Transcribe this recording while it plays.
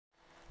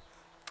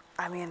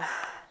I mean,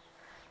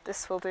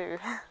 this will do.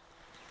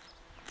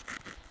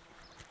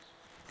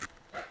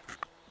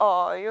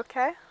 Oh, are you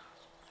okay?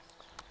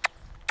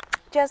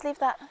 Just leave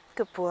that.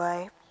 Good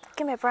boy.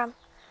 Come here, Bram.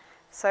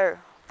 So,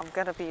 I'm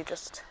gonna be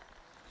just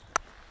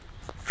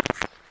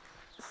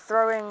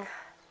throwing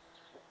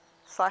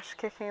 /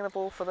 kicking the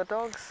ball for the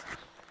dogs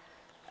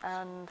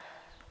and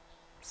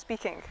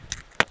speaking,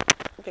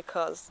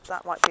 because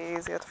that might be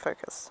easier to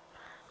focus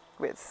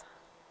with.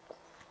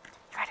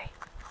 Ready?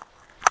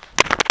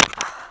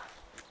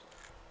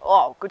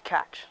 Oh, good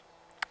catch.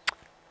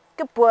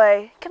 Good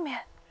boy. Come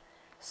here.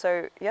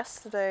 So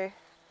yesterday,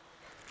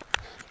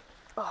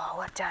 oh,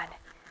 well done.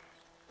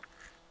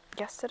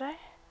 Yesterday?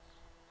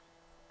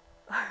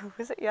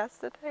 Was it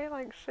yesterday?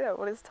 Like shit,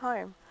 what is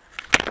time?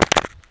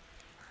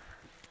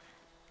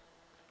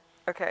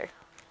 Okay,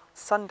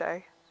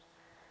 Sunday,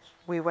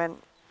 we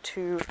went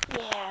to,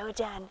 yeah, we're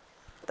done,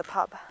 the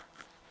pub.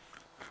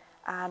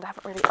 And I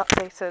haven't really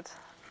updated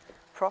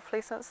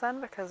properly since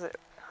then because it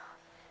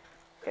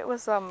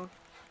was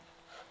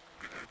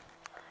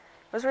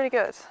really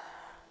good. It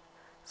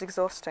was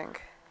exhausting.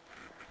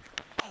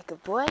 Hey,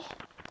 good boy.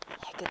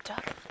 Hey, good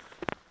dog.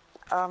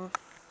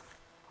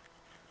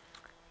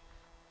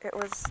 It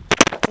was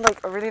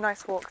like a really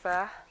nice walk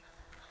there.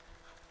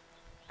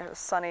 It was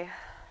sunny.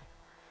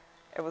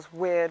 It was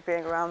weird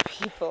being around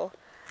people.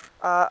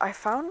 I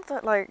found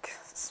that like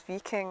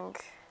speaking,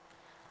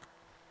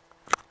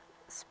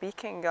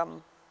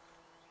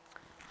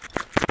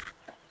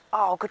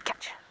 oh, good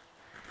catch,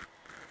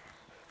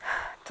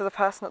 to the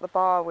person at the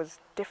bar was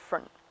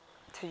different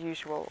to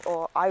usual,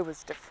 or I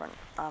was different,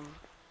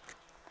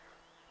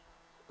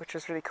 which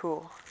was really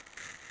cool.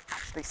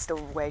 Actually,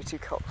 still way too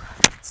cold.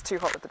 It's too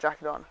hot with the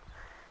jacket on,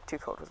 too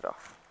cold with it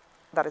off.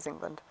 That is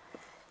England.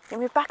 Can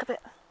you move back a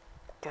bit?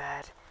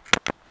 Good.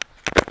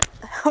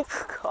 Oh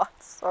God,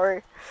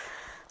 sorry.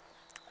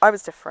 I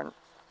was different.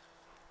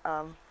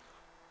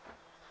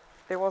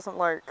 It wasn't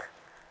like,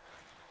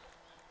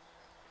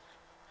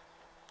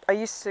 I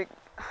used to,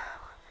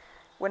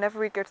 whenever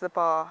we go to the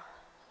bar,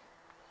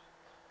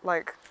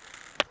 like,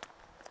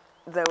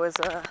 there was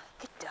a,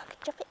 good dog,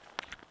 drop it,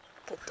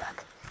 good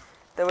dog.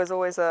 There was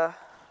always a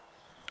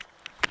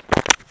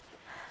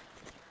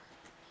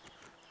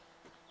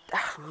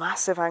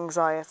massive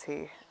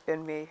anxiety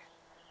in me,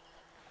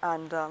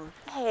 and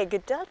hey,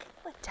 good dog,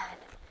 well done.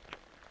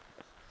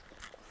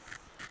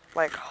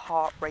 Like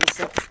heart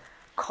racing,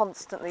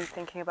 constantly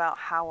thinking about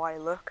how I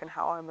look and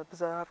how I'm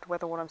observed,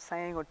 whether what I'm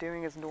saying or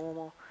doing is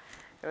normal.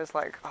 It was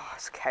like, oh,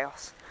 it's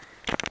chaos.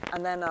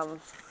 And then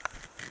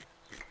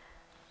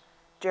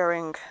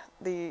during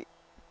the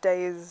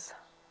days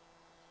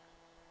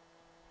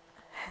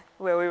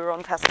where we were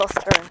on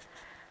testosterone,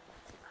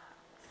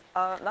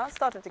 that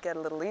started to get a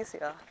little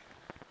easier.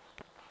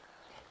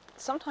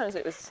 Sometimes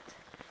it was,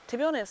 to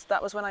be honest,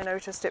 that was when I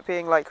noticed it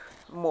being like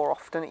more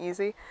often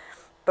easy,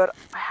 but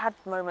I had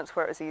moments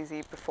where it was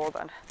easy before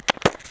then.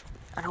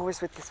 And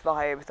always with this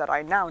vibe that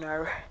I now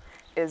know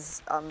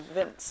is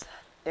Vince,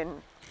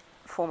 in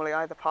formerly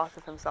either part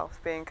of himself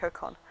being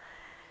Kokon.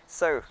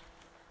 So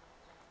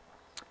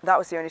that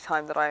was the only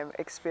time that I'm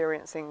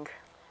experiencing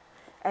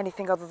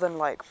anything other than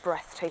like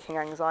breathtaking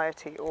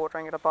anxiety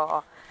ordering at a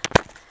bar.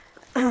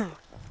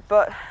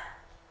 But,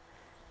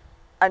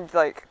 and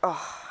like,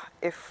 oh,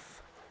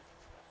 if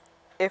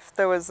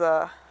there was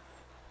a,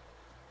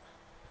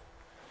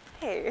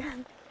 hey,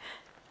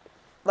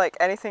 like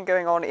anything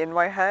going on in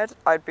my head,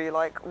 I'd be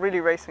like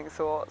really racing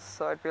thoughts.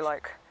 So I'd be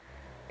like,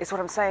 is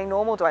what I'm saying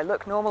normal? Do I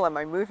look normal? Am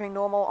I moving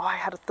normal? Oh, I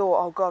had a thought,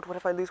 oh God, what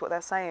if I lose what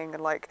they're saying?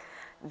 And like,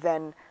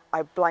 then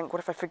I blank, what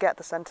if I forget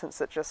the sentence?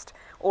 That just,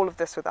 all of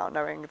this without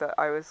knowing that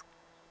I was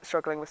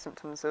struggling with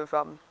symptoms of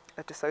a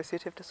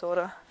dissociative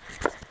disorder.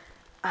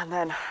 And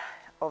then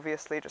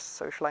obviously just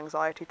social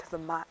anxiety to the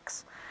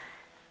max.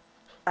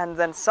 And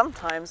then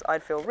sometimes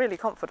I'd feel really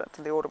confident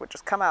and the order would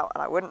just come out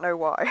and I wouldn't know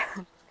why.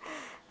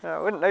 I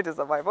wouldn't notice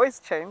that my voice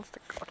changed,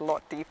 it got a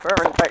lot deeper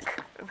and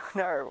like,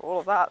 no, all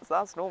of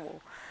that's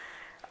normal.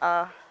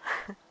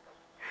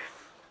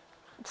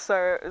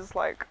 So it was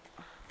like,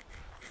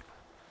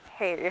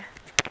 hey,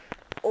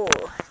 oh.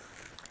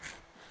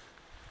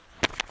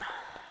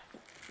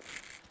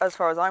 As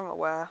far as I'm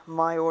aware,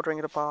 my ordering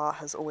at a bar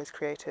has always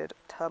created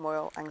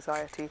turmoil,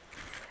 anxiety,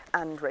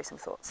 and racing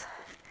thoughts.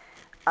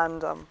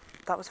 And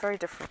that was very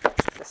different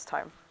this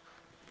time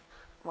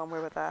when we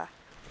were there.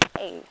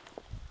 Hey.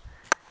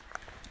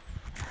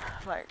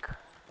 Like,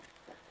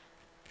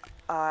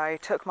 I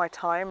took my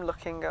time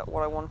looking at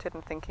what I wanted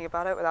and thinking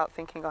about it without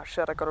thinking, oh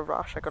shit, I gotta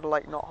rush, I gotta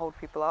like not hold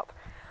people up.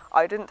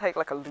 I didn't take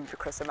like a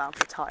ludicrous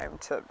amount of time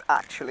to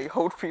actually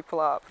hold people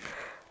up,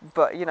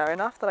 but you know,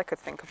 enough that I could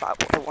think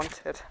about what I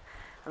wanted.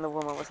 And the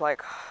woman was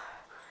like,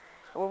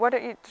 well, why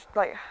don't you,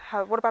 like,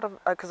 what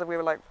about, because we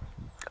were like,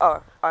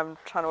 oh, I'm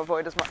trying to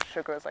avoid as much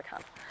sugar as I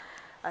can.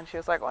 And she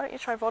was like, why don't you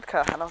try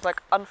vodka? And I was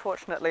like,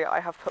 unfortunately, I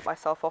have put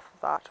myself off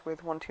of that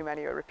with one too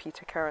many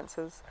repeat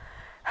occurrences.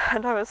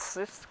 And I was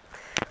just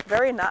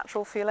very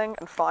natural feeling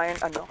and fine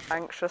and not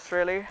anxious,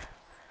 really.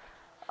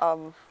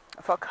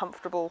 I felt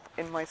comfortable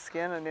in my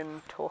skin and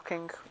in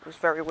talking. It was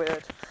very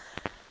weird.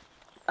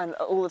 And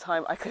all the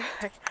time I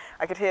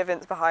could hear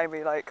Vince behind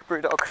me, like,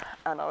 Brewdog,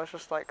 and I was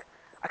just like,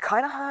 I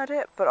kind of heard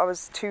it, but I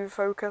was too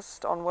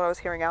focused on what I was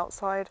hearing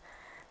outside,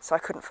 so I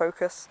couldn't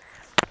focus.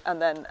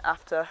 And then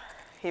after,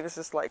 he was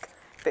just like,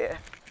 beer,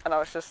 and I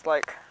was just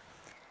like,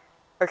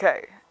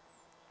 okay,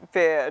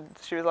 beer. And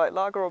she was like,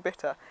 lager or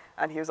bitter?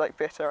 And he was like,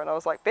 bitter, and I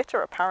was like,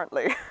 bitter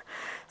apparently.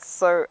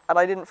 So, and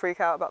I didn't freak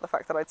out about the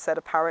fact that I'd said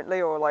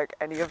apparently or like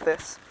any of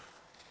this.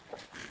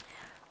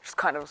 Just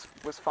kind of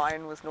was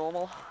fine, was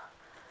normal.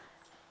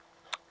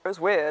 It was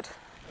weird.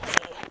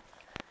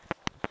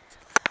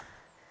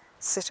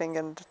 Sitting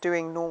and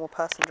doing normal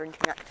person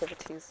drinking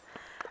activities.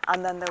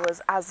 And then there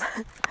was, as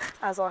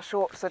our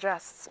short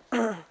suggests,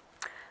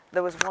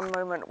 there was one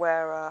moment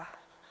where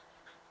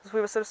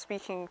we were sort of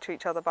speaking to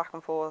each other back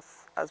and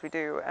forth as we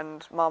do,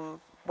 and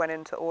Mum went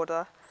in to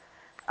order,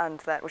 and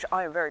then, which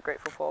I am very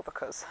grateful for,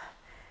 because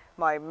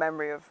my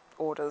memory of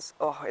orders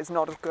is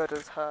not as good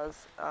as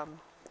hers,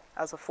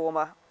 as a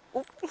former,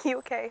 you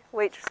okay,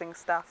 waitressing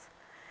staff.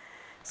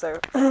 So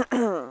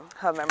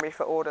her memory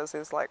for orders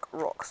is like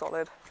rock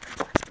solid.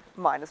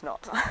 Mine is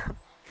not.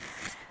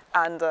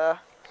 And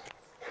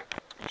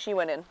she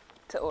went in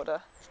to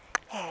order.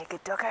 Hey,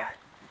 good doggo.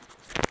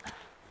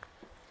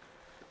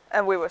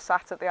 And we were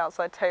sat at the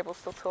outside table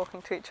still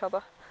talking to each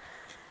other.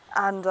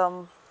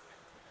 And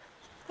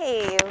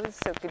hey, it was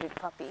so good,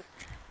 puppy.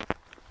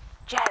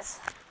 Jazz.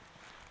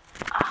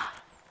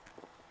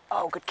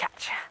 Oh, good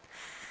catch.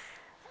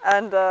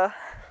 And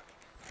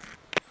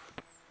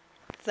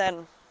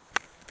then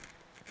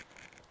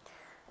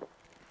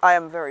I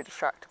am very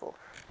distractible.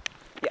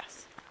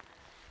 Yes.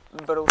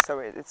 But also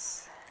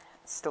it's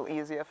still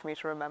easier for me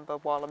to remember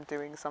while I'm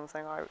doing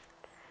something.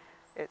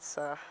 It's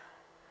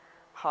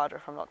harder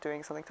if I'm not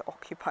doing something to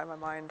occupy my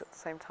mind at the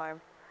same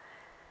time.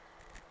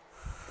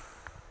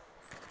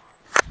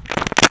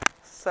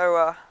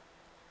 So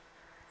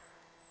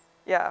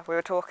yeah, we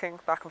were talking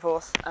back and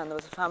forth, and there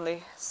was a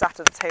family sat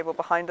at the table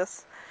behind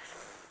us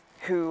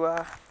who,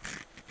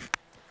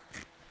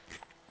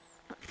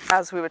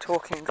 as we were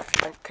talking,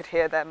 I could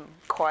hear them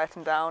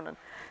quieten down and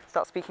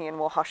start speaking in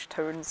more hushed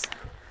tones.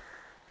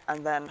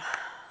 And then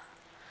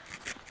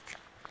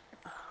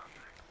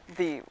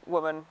the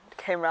woman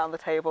came round the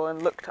table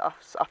and looked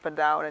us up and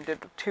down and did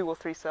 2 or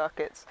 3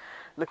 circuits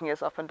looking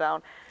us up and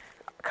down.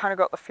 I kind of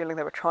got the feeling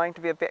they were trying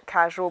to be a bit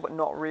casual but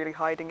not really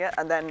hiding it,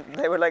 and then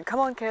they were like, come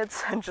on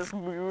kids, and just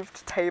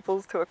moved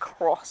tables to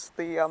across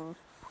the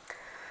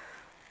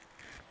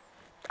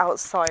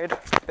outside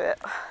bit,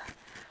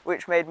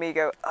 which made me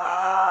go,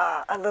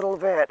 a little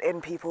bit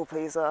in people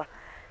pleaser.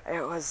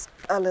 It was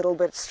a little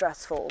bit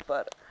stressful,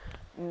 but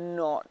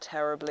not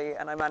terribly,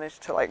 and I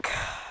managed to like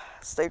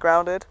stay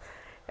grounded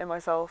in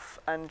myself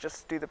and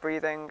just do the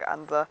breathing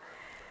and the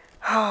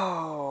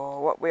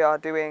what we are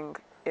doing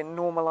in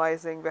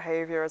normalizing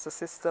behavior as a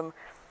system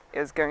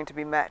is going to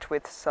be met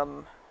with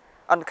some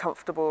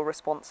uncomfortable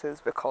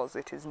responses because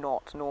it is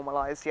not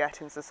normalized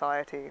yet in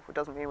society. It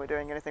doesn't mean we're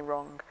doing anything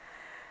wrong.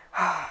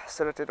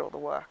 Sort of did all the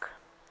work,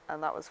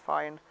 and that was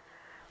fine.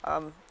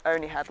 I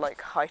only had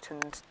like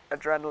heightened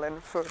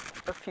adrenaline for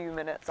a few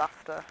minutes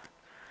after.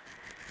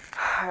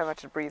 I had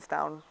to breathe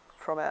down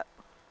from it.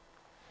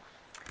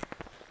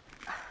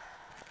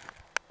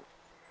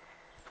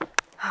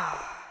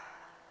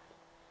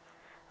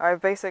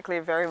 I've basically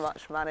very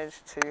much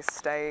managed to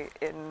stay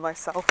in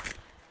myself,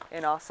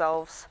 in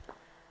ourselves,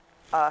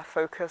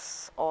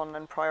 focus on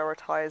and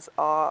prioritize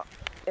our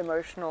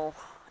emotional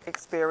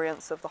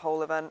experience of the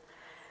whole event,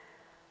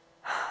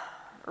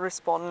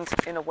 respond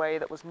in a way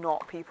that was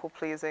not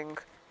people-pleasing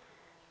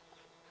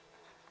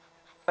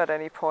at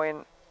any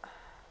point.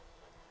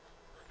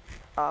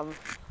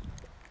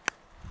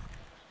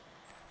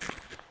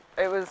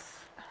 It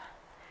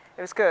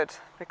was good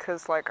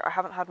because like I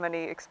haven't had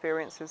many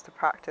experiences to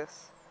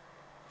practice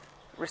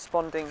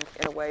responding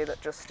in a way that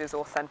just is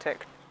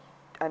authentic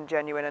and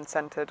genuine and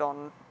centered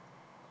on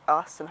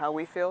us and how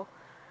we feel,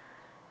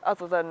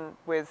 other than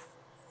with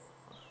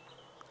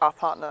our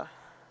partner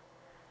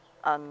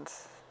and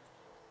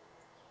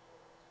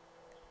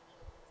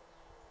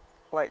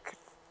like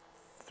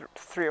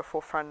 3 or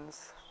 4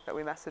 friends that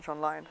we message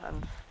online,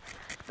 and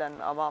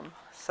then our mum.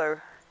 So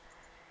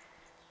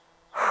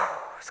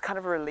it's kind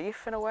of a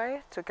relief in a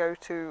way to go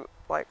to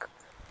like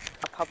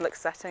a public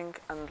setting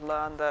and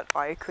learn that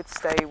I could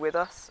stay with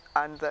us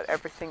and that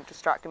everything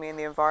distracting me in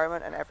the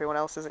environment and everyone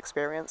else's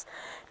experience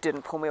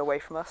didn't pull me away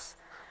from us.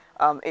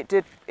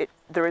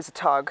 There is a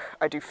tug,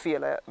 I do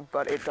feel it,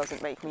 but it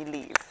doesn't make me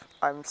leave.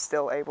 I'm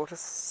still able to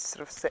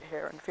sort of sit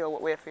here and feel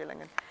what we're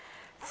feeling and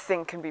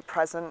think and be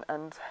present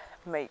and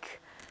make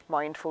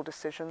mindful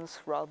decisions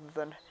rather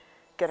than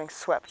getting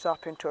swept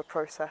up into a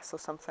process or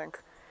something,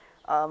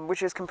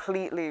 which is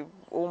completely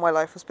all my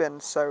life has been.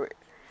 So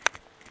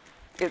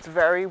it's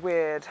very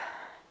weird.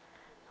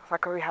 It's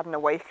like we had an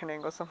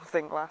awakening or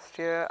something last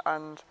year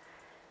and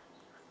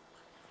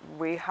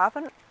we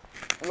haven't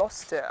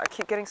lost it. I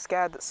keep getting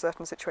scared that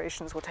certain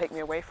situations will take me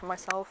away from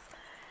myself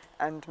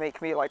and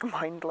make me like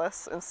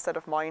mindless instead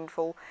of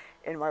mindful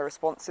in my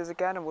responses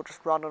again, and we'll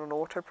just run on an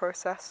auto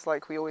process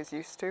like we always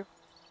used to.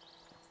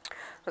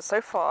 But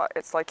so far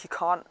it's like you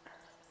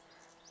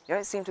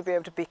don't seem to be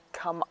able to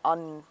become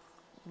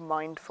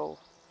unmindful.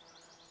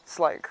 It's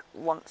like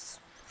once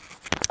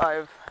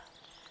I've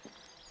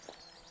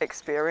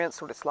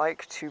experienced what it's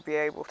like to be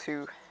able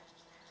to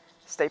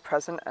stay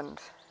present and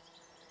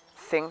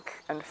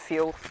think and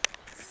feel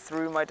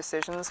through my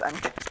decisions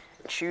and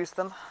choose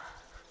them.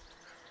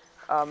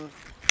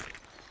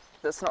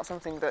 That's not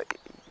something that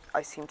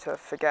I seem to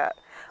forget.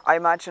 I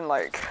imagine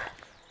like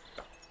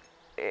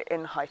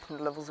in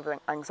heightened levels of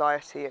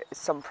anxiety,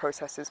 some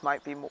processes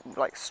might be more,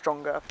 like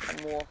stronger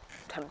and more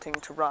tempting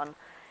to run.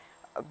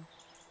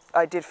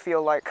 I did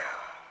feel like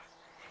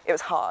it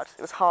was hard.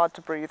 It was hard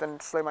to breathe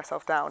and slow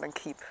myself down and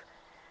keep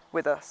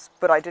with us,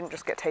 but I didn't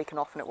just get taken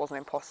off and it wasn't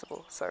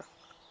impossible, so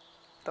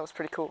that was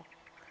pretty cool.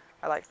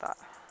 I liked that.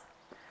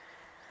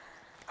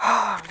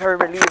 I'm very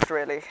relieved,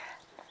 really,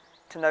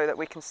 to know that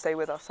we can stay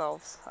with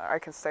ourselves. I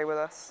can stay with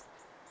us.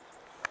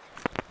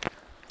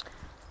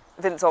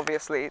 Vince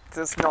obviously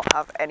does not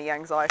have any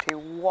anxiety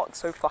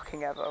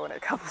whatsoever when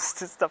it comes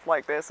to stuff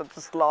like this. I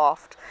just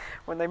laughed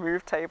when they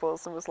moved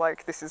tables and was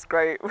like, this is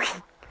great,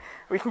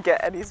 we can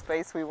get any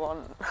space we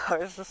want. I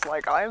was just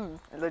like, I'm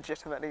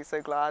legitimately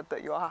so glad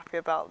that you're happy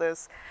about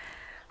this.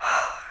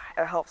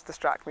 It helps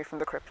distract me from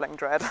the crippling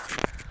dread.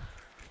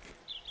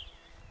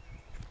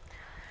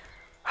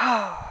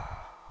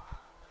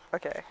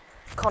 Okay,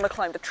 Connor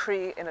climbed a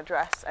tree in a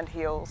dress and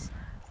heels.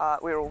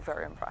 We were all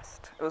very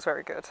impressed. It was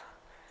very good.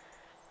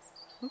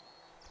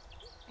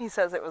 He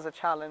says it was a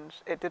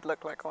challenge. It did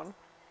look like one.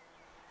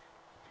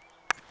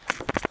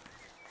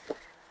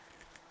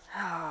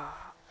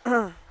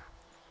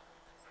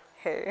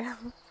 Hey.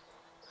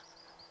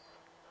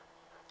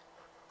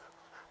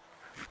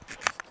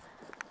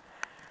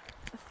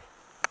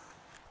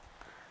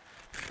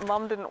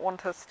 Mum didn't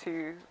want us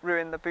to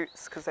ruin the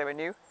boots because they were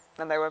new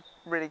and they were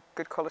really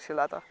good quality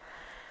leather.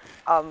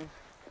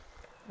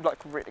 Like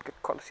really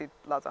good quality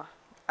leather.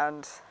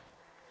 And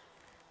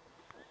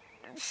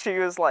she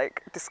was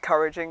like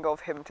discouraging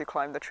of him to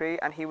climb the tree,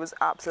 and he was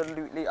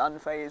absolutely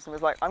unfazed and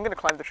was like, I'm going to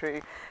climb the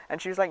tree.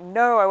 And she was like,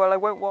 no, I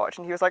won't watch.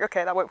 And he was like,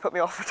 okay, that won't put me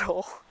off at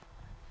all.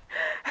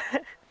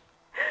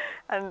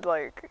 And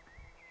like,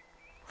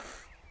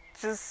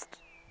 just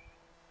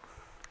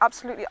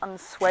absolutely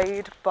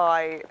unswayed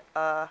by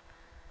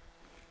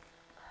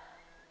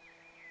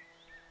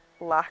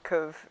lack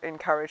of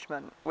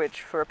encouragement,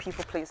 which for a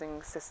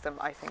people-pleasing system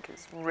I think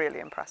is really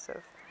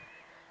impressive.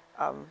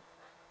 I'm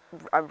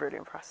really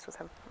impressed with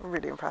him. I'm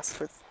really impressed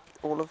with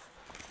all of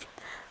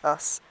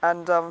us.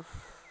 And I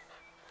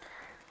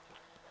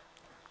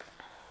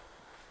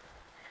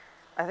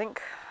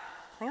think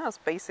that's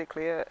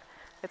basically it.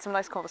 It's some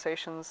nice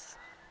conversations.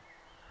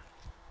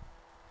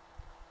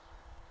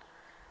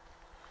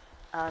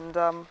 And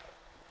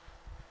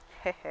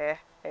hey.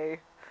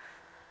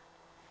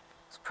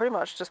 It's pretty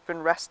much just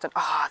been resting.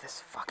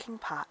 This fucking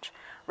patch.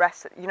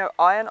 You know,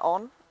 iron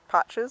on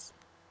patches,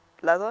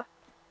 leather,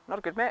 not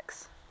a good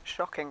mix.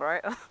 Shocking,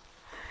 right?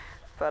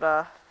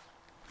 But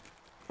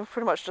we've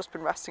pretty much just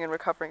been resting and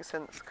recovering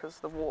since, because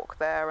the walk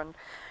there and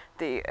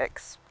the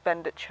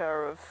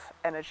expenditure of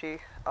energy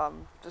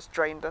just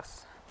drained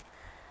us,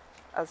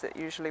 as it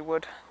usually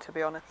would, to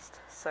be honest.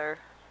 So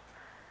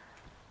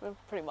we've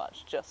pretty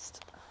much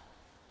just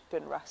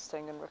been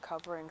resting and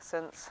recovering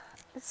since.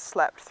 It's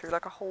slept through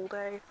like a whole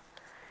day.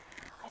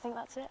 I think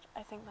that's it.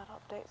 I think that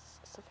updates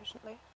sufficiently.